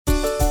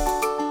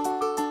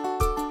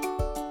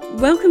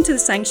Welcome to the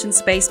Sanctions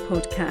Space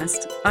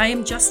podcast. I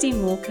am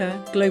Justine Walker,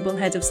 Global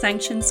Head of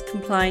Sanctions,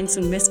 Compliance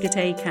and Risk at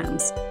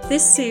ACAMS.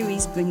 This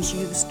series brings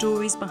you the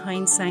stories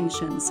behind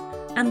sanctions.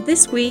 And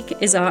this week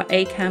is our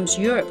ACAMS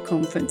Europe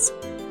conference.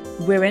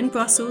 We're in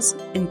Brussels,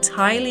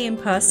 entirely in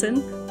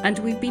person, and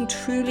we've been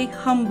truly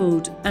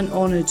humbled and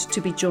honoured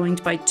to be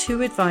joined by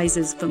two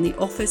advisors from the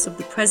Office of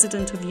the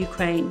President of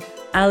Ukraine,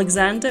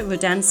 Alexander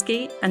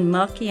Rodansky and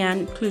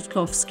Markian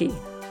Klutkovsky.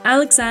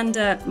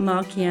 Alexander,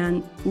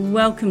 Markian,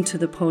 welcome to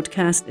the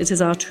podcast. It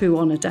is our true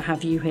honour to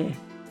have you here.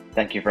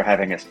 Thank you for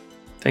having us.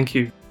 Thank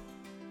you.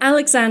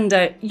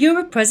 Alexander, you're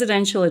a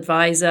presidential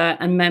advisor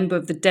and member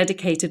of the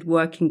dedicated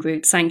working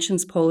group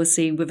Sanctions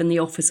Policy within the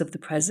Office of the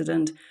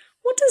President.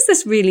 What does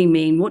this really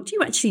mean? What do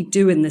you actually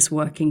do in this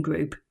working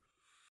group?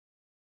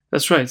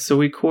 That's right. So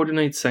we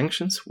coordinate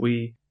sanctions.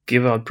 We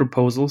give out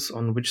proposals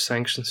on which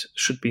sanctions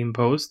should be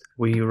imposed.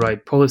 We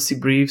write policy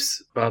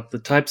briefs about the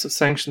types of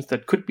sanctions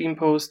that could be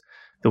imposed,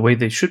 the way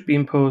they should be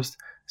imposed,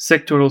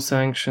 sectoral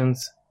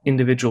sanctions,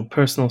 individual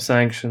personal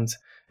sanctions,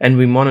 and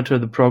we monitor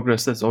the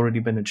progress that's already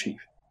been achieved.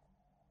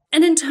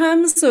 And in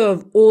terms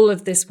of all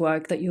of this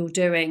work that you're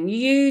doing,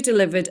 you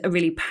delivered a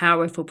really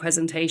powerful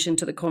presentation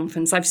to the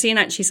conference. I've seen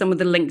actually some of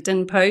the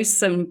LinkedIn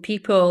posts and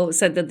people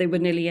said that they were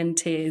nearly in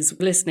tears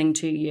listening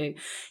to you.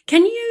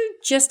 Can you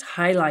just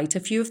highlight a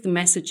few of the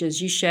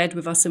messages you shared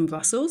with us in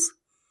Brussels?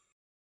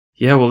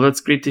 Yeah, well, that's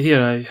great to hear.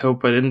 I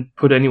hope I didn't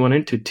put anyone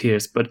into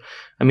tears. But,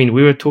 we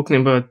were talking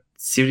about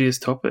serious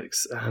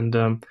topics. And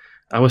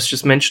I was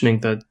just mentioning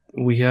that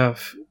we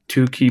have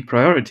two key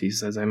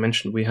priorities. As I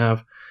mentioned, we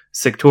have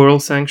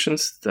sectoral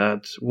sanctions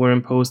that were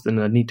imposed and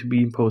that need to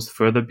be imposed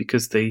further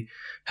because they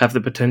have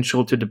the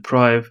potential to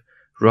deprive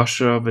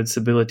Russia of its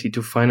ability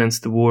to finance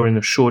the war in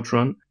the short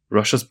run.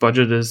 Russia's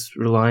budget is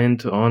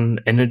reliant on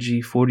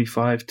energy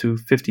 45 to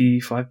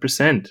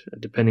 55%,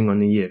 depending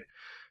on the year.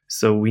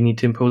 So we need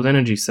to impose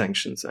energy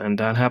sanctions, and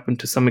that happened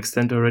to some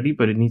extent already,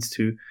 but it needs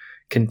to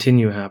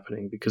continue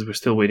happening because we're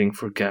still waiting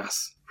for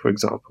gas, for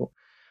example.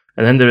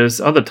 And then there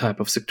is other type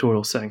of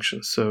sectoral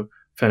sanctions. So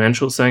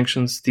financial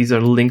sanctions, these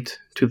are linked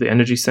to the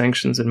energy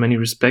sanctions in many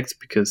respects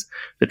because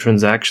the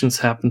transactions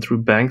happen through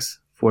banks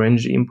for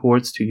energy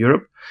imports to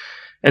Europe,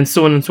 and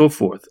so on and so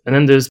forth. And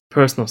then there's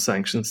personal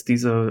sanctions.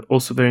 These are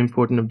also very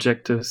important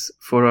objectives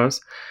for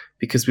us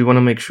because we want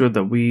to make sure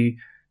that we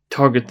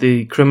target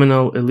the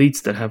criminal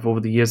elites that have over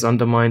the years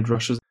undermined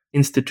Russia's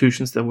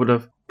institutions that would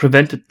have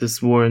prevented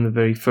this war in the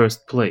very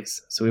first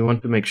place. So we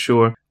want to make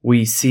sure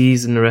we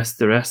seize and arrest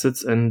their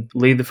assets and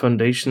lay the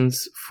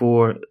foundations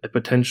for a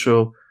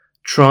potential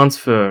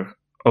transfer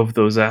of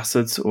those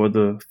assets or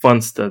the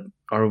funds that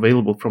are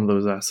available from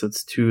those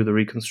assets to the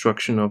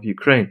reconstruction of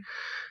Ukraine.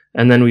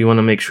 And then we want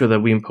to make sure that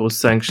we impose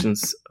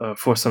sanctions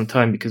for some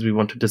time because we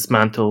want to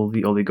dismantle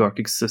the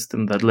oligarchic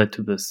system that led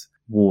to this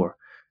war.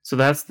 So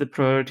that's the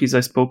priorities I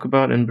spoke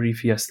about in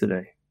brief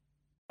yesterday.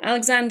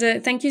 Alexander,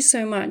 thank you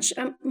so much.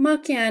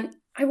 Markian,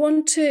 I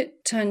want to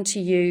turn to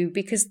you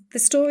because the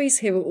stories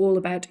here are all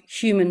about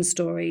human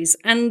stories.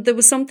 And there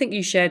was something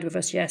you shared with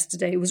us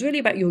yesterday. It was really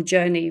about your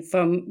journey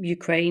from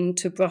Ukraine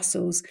to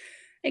Brussels.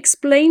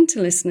 Explain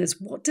to listeners,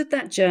 what did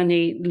that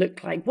journey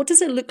look like? What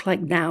does it look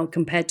like now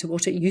compared to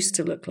what it used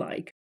to look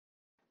like?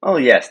 Oh,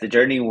 yes, the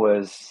journey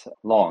was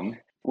long.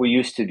 We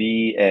used to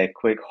be a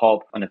quick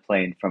hop on a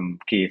plane from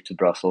Kyiv to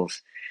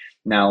Brussels.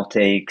 Now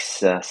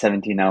takes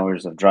 17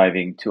 hours of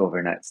driving, 2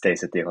 overnight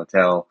stays at the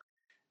hotel,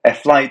 a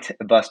flight,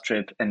 a bus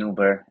trip, an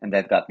Uber, and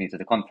that got me to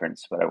the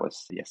conference where I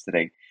was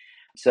yesterday.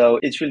 So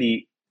it's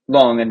really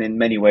long and in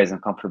many ways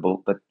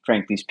uncomfortable, but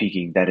frankly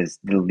speaking, that is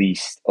the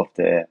least of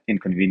the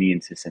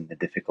inconveniences and the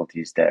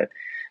difficulties that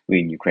we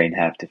in Ukraine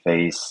have to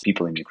face,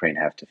 people in Ukraine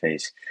have to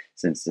face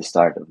since the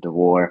start of the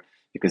war,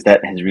 because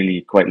that has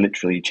really quite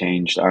literally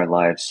changed our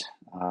lives,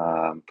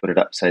 put it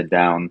upside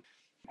down,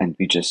 and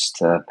we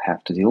just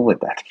have to deal with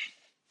that.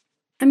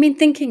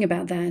 Thinking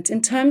about that,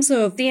 in terms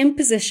of the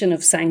imposition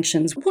of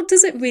sanctions, what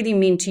does it really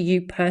mean to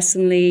you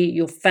personally,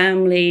 your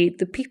family,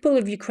 the people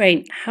of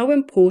Ukraine? How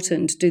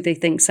important do they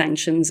think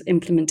sanctions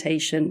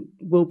implementation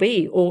will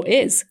be or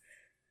is?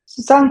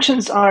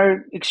 Sanctions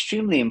are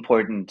extremely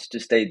important, to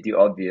state the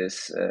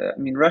obvious.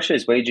 Russia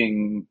is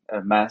waging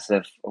a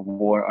massive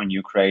war on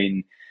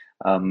Ukraine,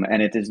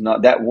 and it is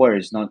not, that war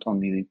is not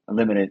only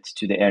limited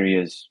to the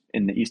areas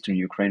in the eastern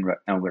Ukraine right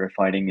now where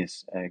fighting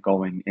is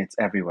going, it's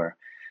everywhere.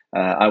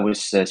 I was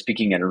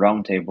speaking at a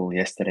roundtable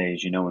yesterday,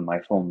 as you know, and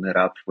my phone lit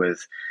up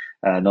with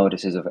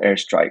notices of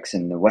airstrikes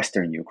in the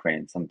western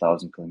Ukraine, some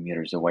 1,000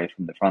 kilometers away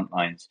from the front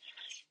lines.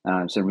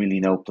 So really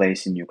no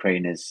place in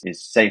Ukraine is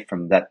safe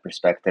from that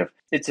perspective.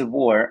 It's a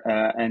war,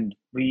 and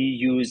we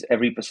use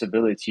every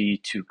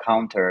possibility to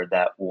counter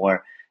that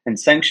war. And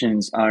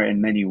sanctions are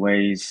in many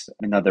ways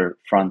another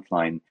front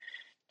line.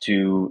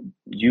 To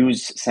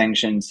use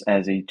sanctions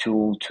as a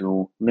tool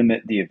to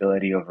limit the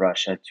ability of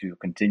Russia to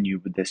continue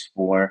with this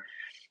war,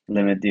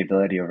 limit the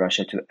ability of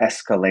Russia to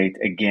escalate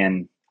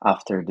again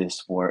after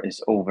this war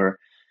is over.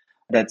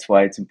 That's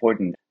why it's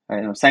important.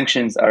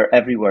 Sanctions are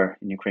everywhere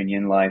in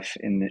Ukrainian life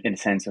in the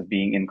sense of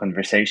being in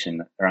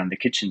conversation around the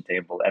kitchen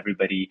table.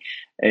 Everybody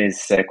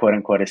is, quote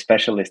unquote, a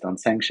specialist on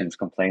sanctions,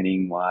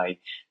 complaining why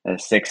the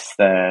sixth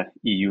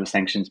EU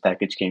sanctions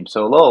package came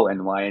so low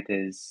and why it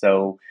is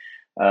so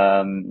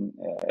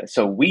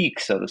weak,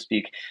 so to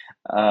speak.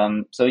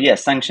 So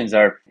yes, sanctions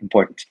are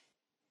important.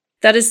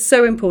 That is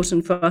so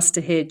important for us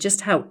to hear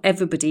just how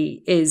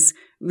everybody is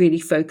really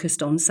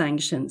focused on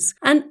sanctions.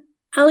 And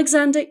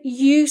Alexander,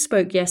 you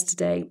spoke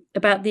yesterday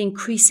about the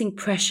increasing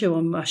pressure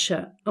on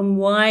Russia and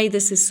why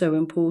this is so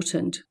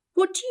important.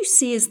 What do you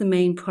see as the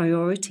main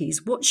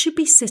priorities? What should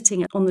be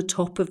sitting on the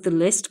top of the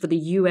list for the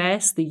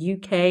US, the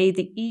UK,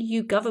 the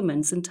EU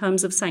governments in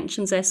terms of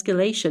sanctions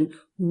escalation?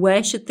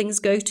 Where should things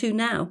go to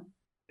now?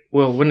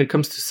 Well, when it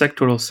comes to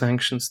sectoral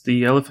sanctions,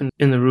 the elephant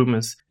in the room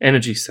is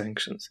energy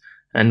sanctions.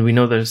 And we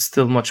know there's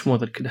still much more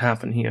that could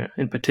happen here,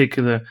 in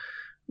particular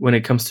when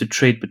it comes to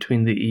trade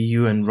between the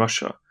EU and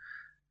Russia.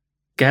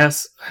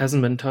 Gas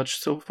hasn't been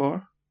touched so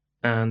far,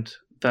 and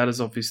that is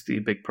obviously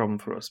a big problem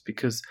for us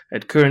because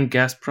at current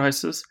gas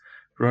prices,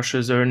 Russia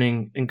is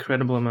earning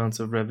incredible amounts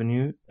of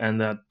revenue, and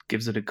that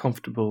gives it a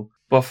comfortable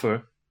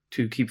buffer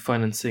to keep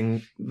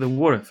financing the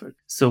war effort.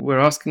 So we're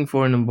asking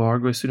for an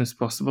embargo as soon as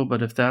possible,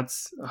 but if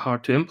that's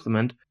hard to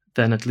implement,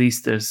 then at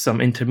least there's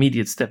some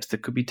intermediate steps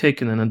that could be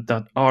taken and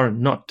that are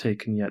not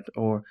taken yet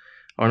or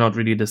are not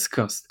really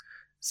discussed.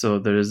 So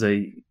there is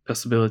a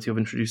possibility of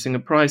introducing a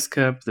price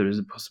cap. There is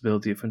a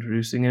possibility of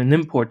introducing an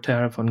import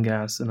tariff on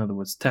gas, in other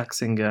words,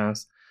 taxing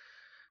gas,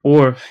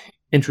 or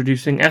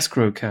introducing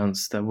escrow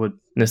accounts that would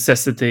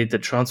necessitate the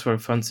transfer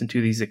of funds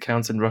into these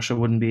accounts, and Russia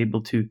wouldn't be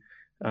able to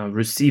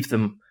receive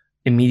them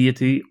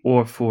immediately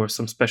or for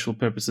some special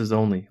purposes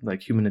only,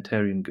 like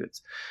humanitarian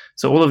goods.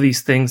 So all of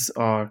these things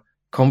are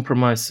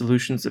compromise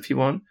solutions, if you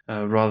want,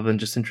 rather than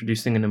just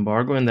introducing an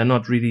embargo, and they're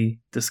not really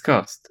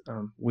discussed.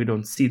 We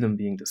don't see them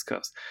being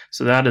discussed.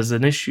 So that is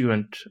an issue,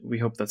 and we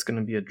hope that's going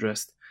to be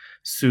addressed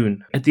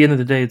soon. At the end of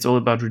the day, it's all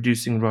about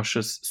reducing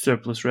Russia's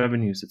surplus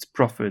revenues, its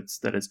profits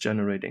that it's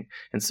generating.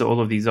 And so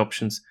all of these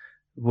options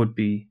would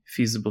be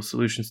feasible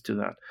solutions to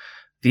that.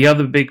 The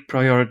other big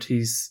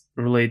priorities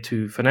relate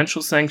to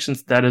financial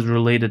sanctions. That is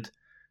related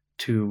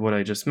to what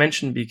I just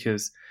mentioned,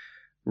 because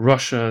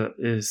Russia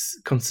is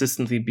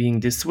consistently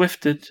being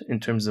diswifted in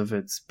terms of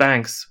its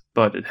banks,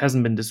 but it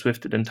hasn't been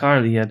diswifted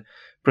entirely yet,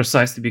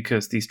 precisely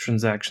because these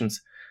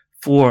transactions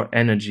for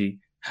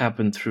energy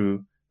happen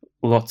through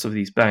lots of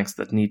these banks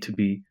that need to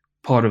be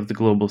part of the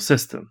global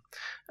system.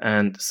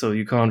 And so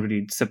you can't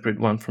really separate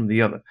one from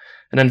the other.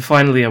 And then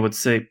finally, I would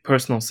say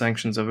personal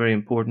sanctions are very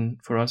important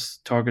for us,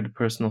 targeted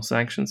personal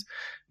sanctions.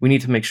 We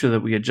need to make sure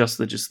that we adjust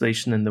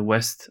legislation in the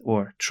West,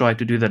 or try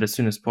to do that as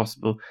soon as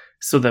possible,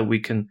 so that we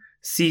can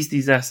seize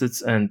these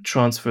assets and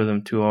transfer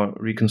them to our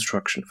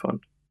reconstruction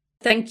fund.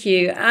 Thank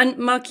you. And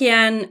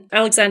Markian,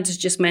 Alexander's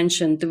just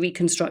mentioned the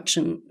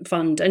Reconstruction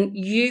Fund, and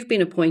you've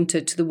been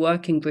appointed to the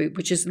working group,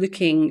 which is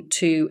looking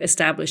to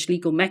establish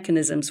legal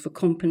mechanisms for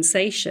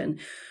compensation.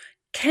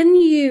 Can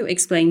you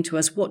explain to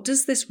us, what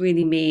does this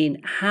really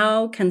mean?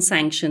 How can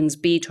sanctions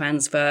be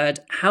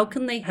transferred? How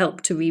can they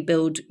help to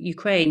rebuild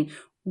Ukraine?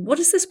 What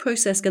is this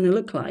process going to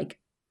look like?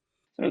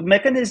 The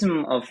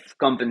mechanism of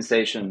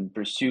compensation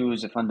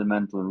pursues a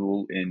fundamental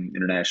rule in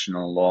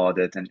international law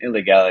that an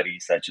illegality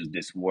such as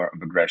this war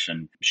of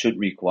aggression should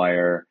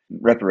require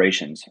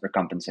reparations or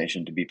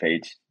compensation to be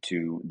paid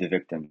to the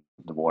victim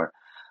of the war.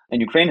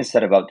 And Ukraine has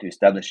set about to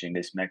establishing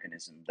this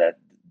mechanism that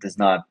does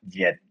not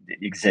yet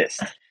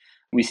exist.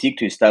 We seek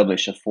to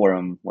establish a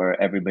forum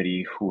where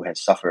everybody who has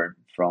suffered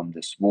from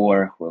this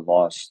war, who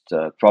lost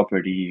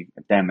property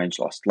damage,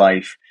 lost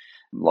life,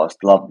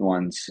 lost loved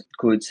ones,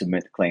 could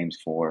submit claims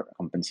for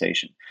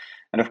compensation.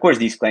 And of course,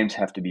 these claims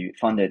have to be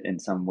funded in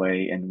some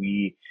way, and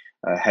we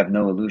have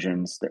no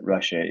illusions that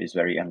Russia is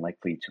very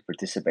unlikely to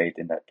participate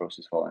in that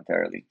process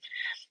voluntarily.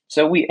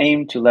 So we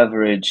aim to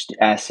leverage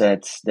the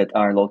assets that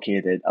are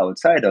located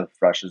outside of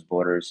Russia's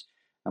borders,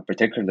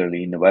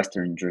 particularly in the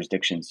Western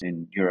jurisdictions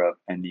in Europe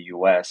and the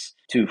US,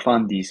 to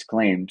fund these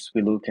claims.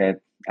 We look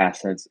at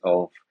assets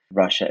of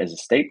Russia as a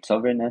state,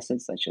 sovereign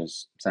assets such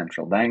as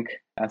central bank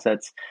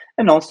assets,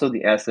 and also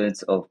the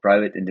assets of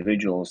private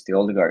individuals, the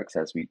oligarchs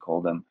as we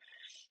call them.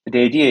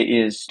 The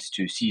idea is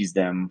to seize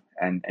them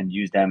and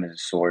use them as a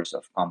source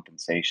of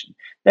compensation.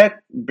 That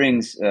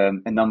brings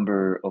a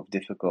number of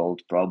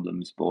difficult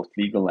problems, both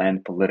legal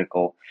and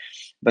political.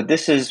 But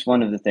this is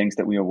one of the things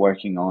that we are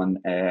working on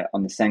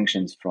the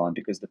sanctions front,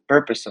 because the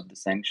purpose of the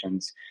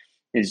sanctions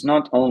is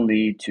not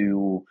only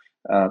to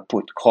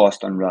put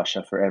cost on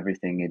Russia for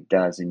everything it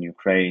does in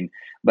Ukraine,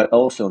 but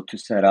also to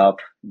set up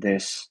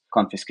this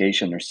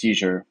confiscation or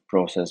seizure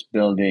process,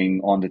 building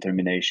on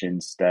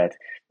determinations that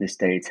the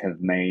states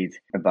have made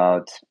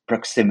about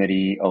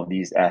proximity of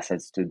these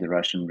assets to the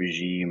Russian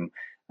regime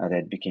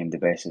that became the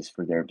basis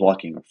for their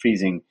blocking or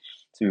freezing.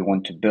 So we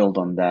want to build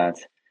on that.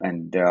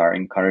 And there are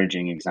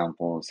encouraging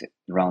examples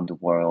around the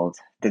world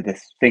that the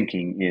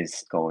thinking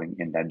is going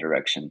in that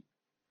direction.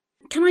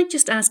 Can I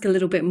just ask a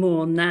little bit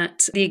more on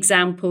that, the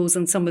examples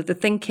and some of the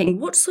thinking?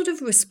 What sort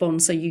of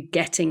response are you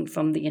getting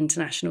from the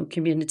international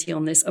community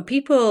on this? Are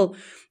people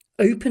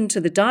open to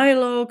the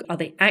dialogue? Are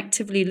they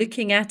actively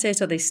looking at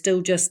it? Are they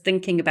still just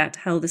thinking about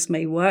how this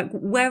may work?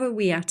 Where are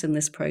we at in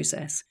this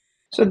process?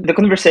 So the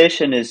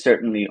conversation is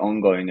certainly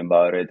ongoing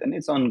about it, and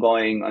it's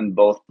ongoing on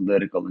both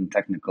political and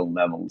technical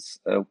levels.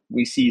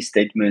 We see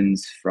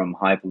statements from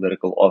high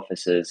political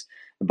offices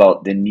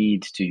about the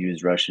need to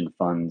use Russian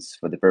funds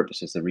for the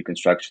purposes of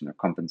reconstruction or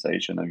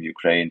compensation of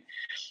Ukraine.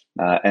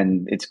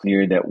 And it's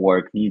clear that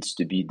work needs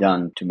to be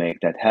done to make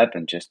that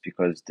happen, just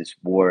because this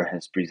war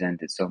has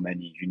presented so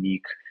many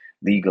unique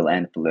legal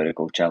and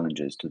political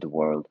challenges to the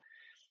world.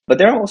 But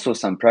there are also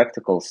some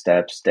practical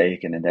steps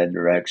taken in that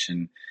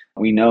direction.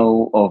 We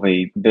know of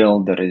a bill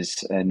that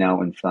is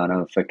now in front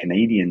of a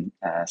Canadian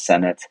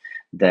Senate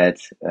that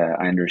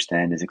I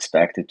understand is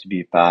expected to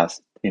be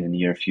passed in the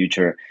near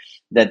future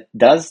that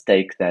does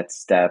take that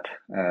step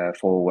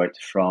forward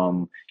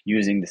from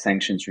using the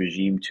sanctions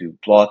regime to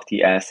block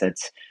the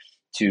assets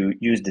to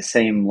use the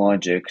same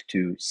logic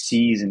to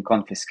seize and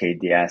confiscate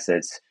the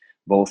assets,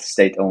 both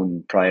state-owned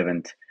and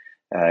private,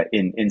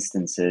 in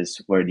instances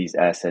where these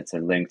assets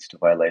are linked to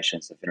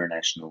violations of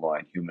international law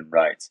and human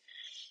rights.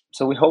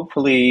 So we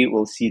hopefully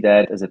will see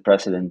that as a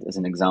precedent, as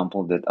an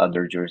example that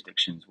other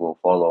jurisdictions will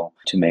follow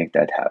to make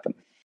that happen.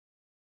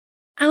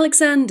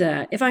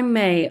 Alexander, if I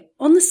may,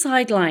 on the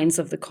sidelines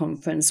of the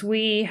conference,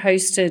 we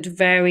hosted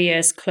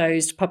various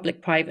closed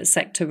public-private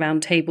sector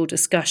roundtable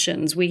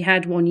discussions. We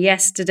had one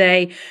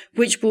yesterday,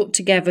 which brought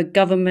together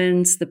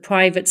governments, the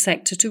private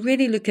sector, to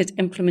really look at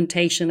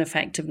implementation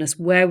effectiveness.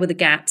 Where were the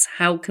gaps?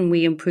 How can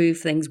we improve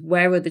things?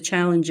 Where are the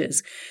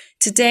challenges?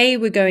 Today,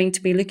 we're going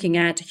to be looking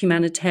at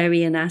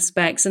humanitarian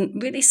aspects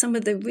and really some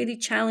of the really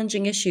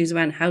challenging issues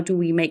around how do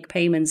we make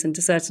payments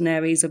into certain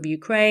areas of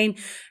Ukraine?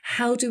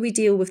 How do we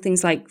deal with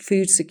things like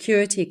food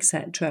security,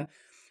 etc.?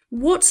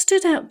 What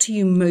stood out to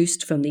you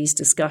most from these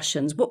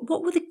discussions? What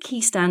were the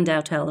key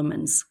standout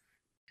elements?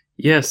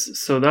 Yes,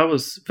 so that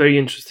was very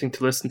interesting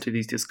to listen to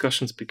these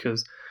discussions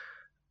because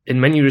in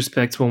many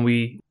respects, when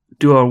we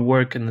do our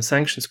work in the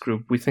sanctions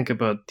group, we think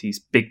about these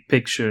big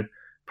picture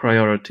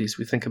priorities.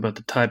 We think about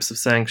the types of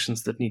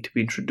sanctions that need to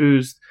be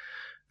introduced,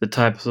 the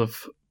types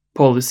of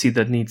policy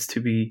that needs to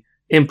be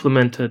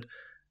implemented,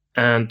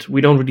 and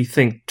we don't really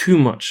think too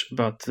much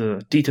about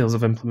the details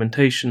of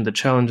implementation, the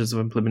challenges of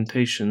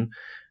implementation,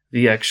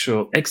 the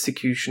actual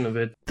execution of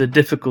it, the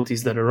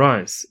difficulties that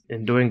arise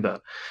in doing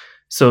that.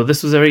 So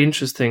this was very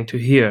interesting to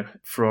hear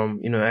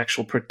from,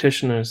 actual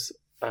practitioners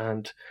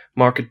and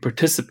market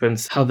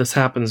participants how this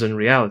happens in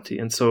reality.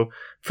 And so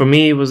for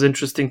me, it was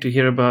interesting to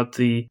hear about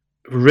the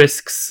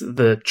risks,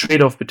 the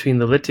trade-off between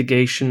the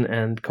litigation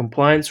and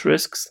compliance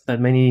risks that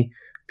many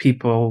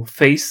people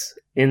face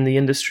in the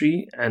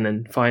industry and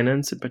in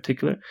finance in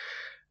particular,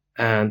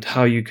 and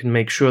how you can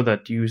make sure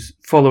that you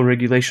follow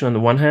regulation on the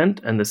one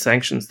hand and the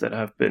sanctions that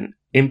have been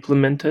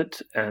implemented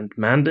and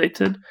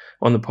mandated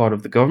on the part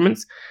of the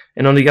governments.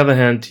 And on the other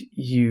hand,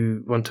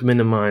 you want to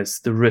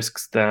minimize the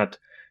risks that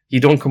you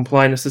don't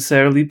comply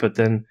necessarily, but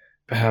then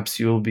perhaps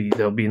there'll be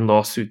in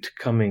lawsuit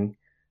coming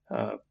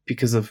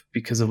because of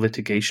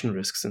litigation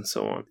risks and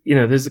so on.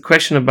 There's a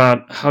question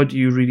about how do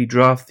you really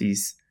draft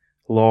these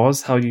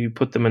laws? How do you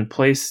put them in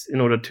place in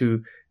order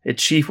to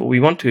achieve what we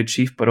want to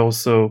achieve, but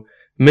also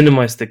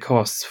minimize the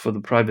costs for the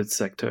private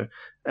sector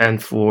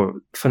and for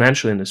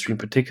financial industry in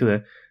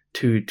particular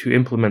to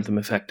implement them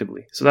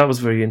effectively. So that was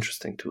very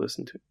interesting to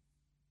listen to.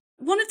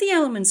 One of the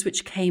elements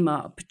which came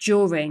up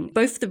during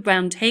both the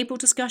roundtable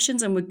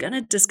discussions, and we're going to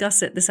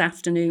discuss it this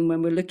afternoon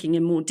when we're looking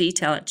in more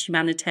detail at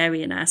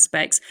humanitarian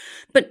aspects,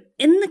 but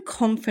in the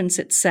conference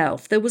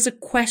itself, there was a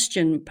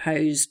question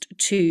posed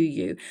to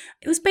you.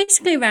 It was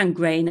basically around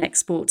grain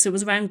exports. It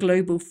was around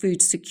global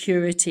food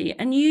security,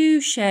 and you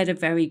shared a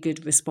very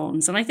good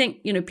response. And I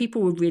think,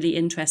 people were really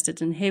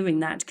interested in hearing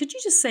that. Could you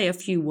just say a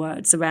few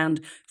words around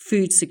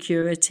food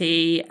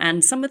security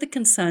and some of the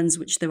concerns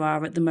which there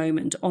are at the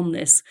moment on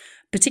this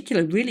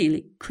particular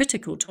really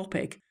critical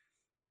topic?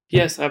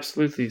 Yes,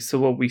 absolutely. So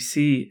what we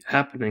see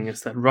happening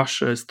is that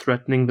Russia is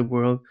threatening the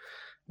world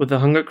with a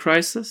hunger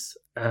crisis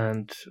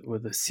and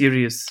with a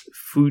serious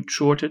food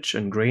shortage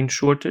and grain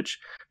shortage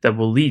that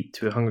will lead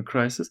to a hunger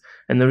crisis.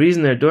 And the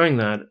reason they're doing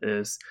that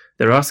is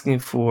they're asking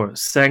for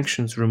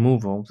sanctions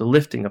removal, the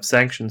lifting of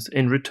sanctions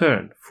in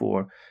return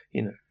for,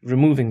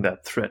 removing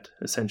that threat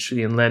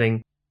essentially and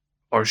letting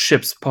our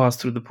ships pass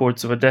through the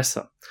ports of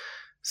Odessa.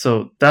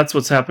 So that's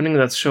what's happening.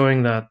 That's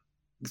showing that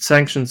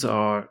sanctions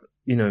are,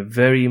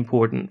 very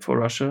important for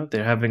Russia.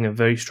 They're having a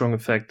very strong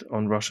effect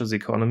on Russia's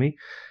economy.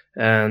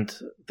 And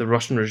the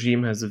Russian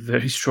regime has a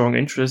very strong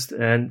interest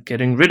in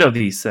getting rid of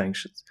these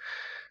sanctions.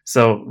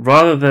 So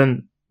rather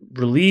than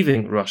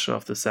relieving Russia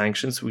of the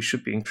sanctions, we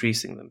should be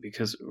increasing them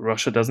because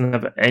Russia doesn't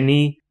have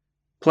any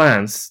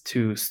plans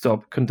to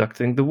stop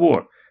conducting the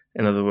war.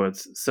 In other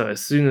words, so as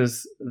soon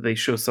as they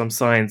show some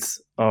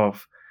signs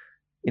of,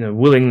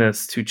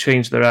 willingness to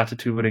change their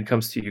attitude when it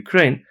comes to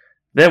Ukraine,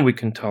 then we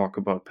can talk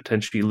about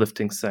potentially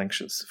lifting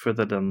sanctions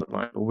further down the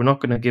line. But we're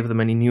not going to give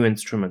them any new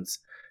instruments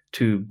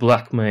to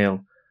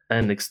blackmail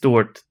and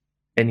extort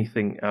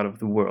anything out of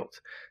the world.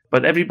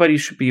 But everybody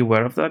should be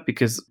aware of that,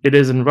 because it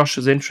is in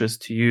Russia's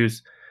interest to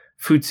use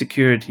food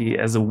security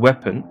as a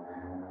weapon.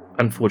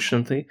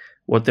 Unfortunately,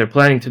 what they're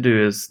planning to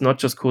do is not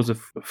just cause a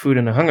food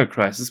and a hunger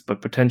crisis,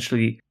 but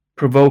potentially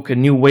provoke a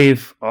new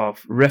wave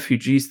of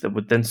refugees that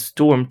would then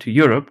storm to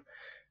Europe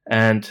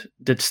and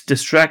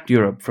distract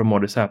Europe from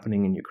what is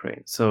happening in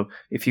Ukraine. So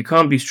if you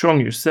can't be strong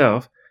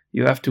yourself,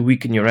 you have to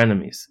weaken your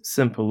enemies.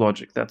 Simple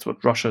logic. That's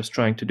what Russia is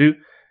trying to do,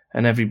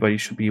 and everybody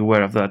should be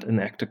aware of that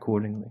and act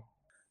accordingly.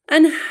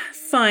 And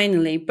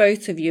finally,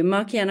 both of you,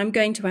 Markian, I'm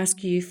going to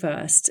ask you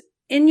first.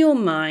 In your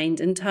mind,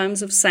 in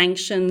terms of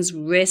sanctions,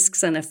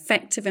 risks, and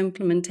effective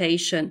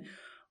implementation,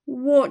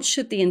 what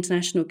should the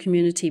international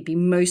community be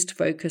most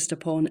focused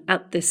upon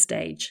at this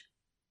stage?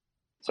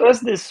 So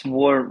as this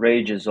war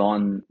rages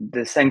on,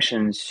 the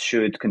sanctions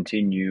should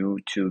continue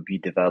to be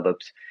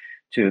developed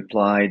to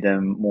apply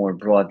them more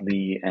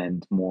broadly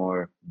and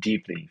more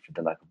deeply, for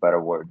the lack of a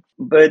better word.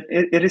 But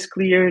it is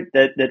clear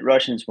that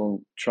Russians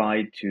will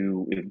try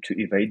to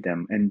evade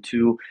them, and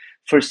to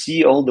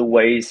foresee all the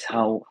ways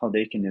how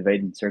they can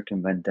evade and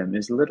circumvent them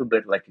is a little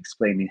bit like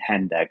explaining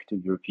Handak to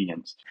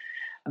Europeans.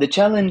 The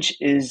challenge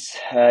is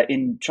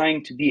in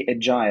trying to be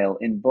agile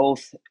in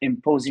both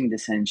imposing the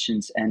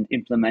sanctions and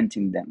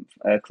implementing them,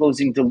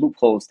 closing the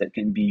loopholes that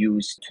can be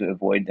used to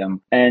avoid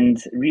them,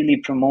 and really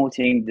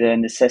promoting the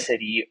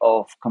necessity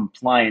of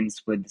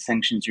compliance with the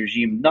sanctions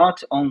regime,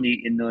 not only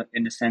in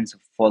the sense of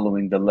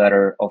following the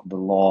letter of the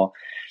law,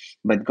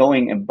 but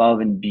going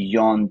above and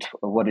beyond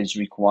what is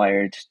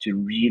required to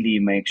really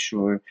make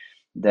sure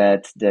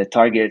that the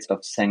targets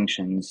of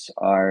sanctions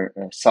are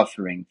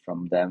suffering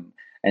from them,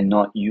 and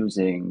not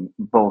using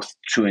both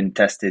true and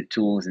tested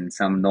tools and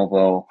some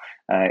novel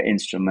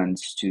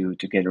instruments to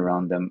get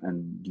around them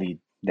and lead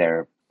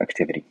their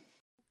activity.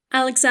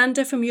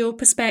 Alexander, from your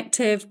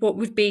perspective, what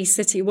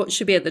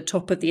should be at the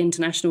top of the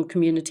international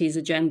community's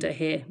agenda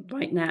here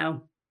right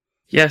now?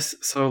 Yes,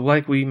 so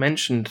like we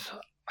mentioned,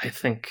 I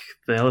think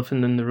the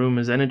elephant in the room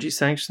is energy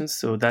sanctions,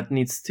 so that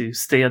needs to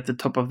stay at the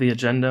top of the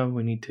agenda.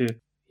 We need to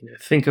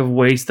think of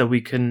ways that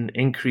we can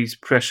increase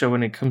pressure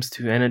when it comes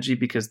to energy,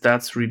 because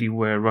that's really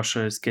where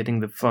Russia is getting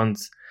the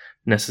funds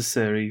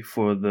necessary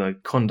for the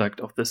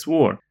conduct of this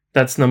war.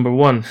 That's number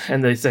one.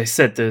 And as I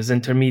said, there's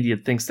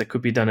intermediate things that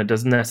could be done. It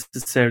doesn't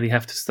necessarily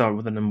have to start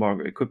with an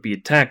embargo. It could be a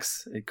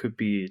tax, it could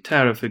be a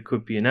tariff, it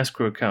could be an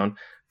escrow account,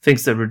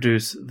 things that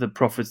reduce the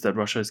profits that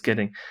Russia is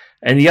getting.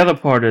 And the other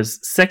part is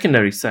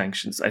secondary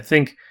sanctions. I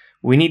think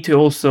we need to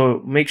also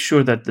make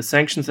sure that the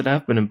sanctions that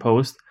have been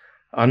imposed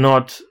are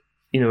not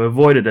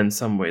avoided in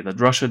some way, that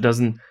Russia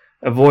doesn't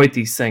avoid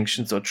these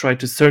sanctions or try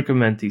to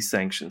circumvent these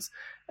sanctions.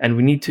 And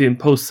we need to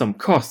impose some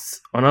costs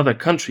on other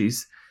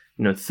countries,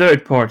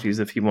 third parties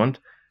if you want,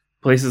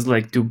 places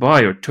like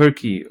Dubai or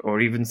Turkey or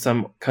even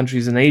some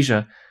countries in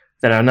Asia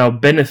that are now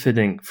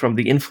benefiting from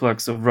the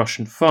influx of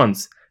Russian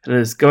funds that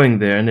is going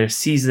there, and they're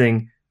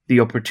seizing the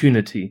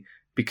opportunity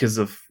because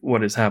of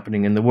what is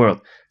happening in the world.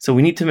 So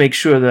we need to make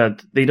sure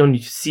that they don't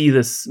see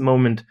this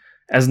moment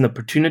as an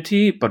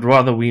opportunity, but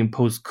rather we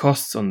impose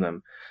costs on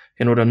them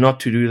in order not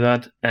to do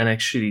that and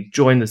actually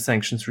join the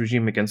sanctions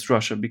regime against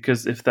Russia.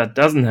 Because if that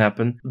doesn't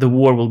happen, the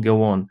war will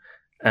go on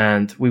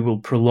and we will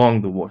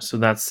prolong the war. So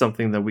that's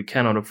something that we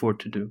cannot afford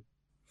to do.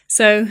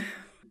 So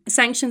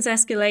sanctions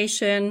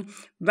escalation,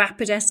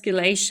 rapid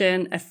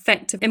escalation,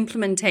 effective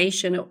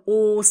implementation are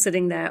all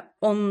sitting there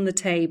on the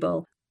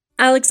table.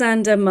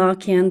 Alexander,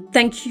 Markian,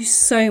 thank you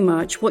so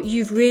much. What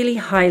you've really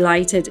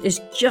highlighted is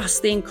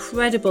just the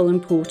incredible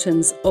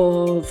importance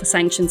of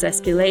sanctions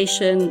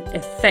escalation,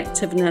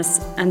 effectiveness,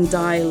 and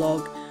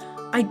dialogue.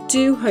 I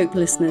do hope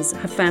listeners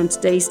have found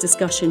today's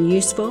discussion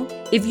useful.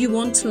 If you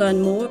want to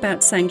learn more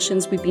about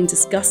sanctions we've been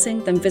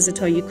discussing, then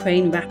visit our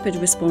Ukraine Rapid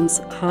Response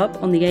Hub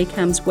on the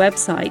ACAMS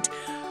website.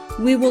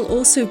 We will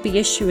also be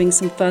issuing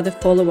some further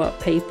follow-up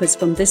papers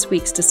from this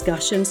week's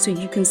discussion so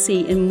you can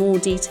see in more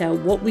detail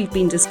what we've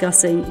been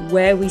discussing,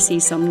 where we see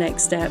some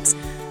next steps,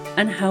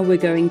 and how we're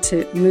going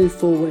to move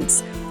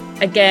forwards.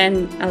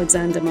 Again,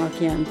 Alexander,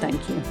 Markian,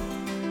 thank you.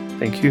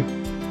 Thank you.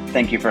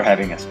 Thank you for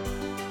having us.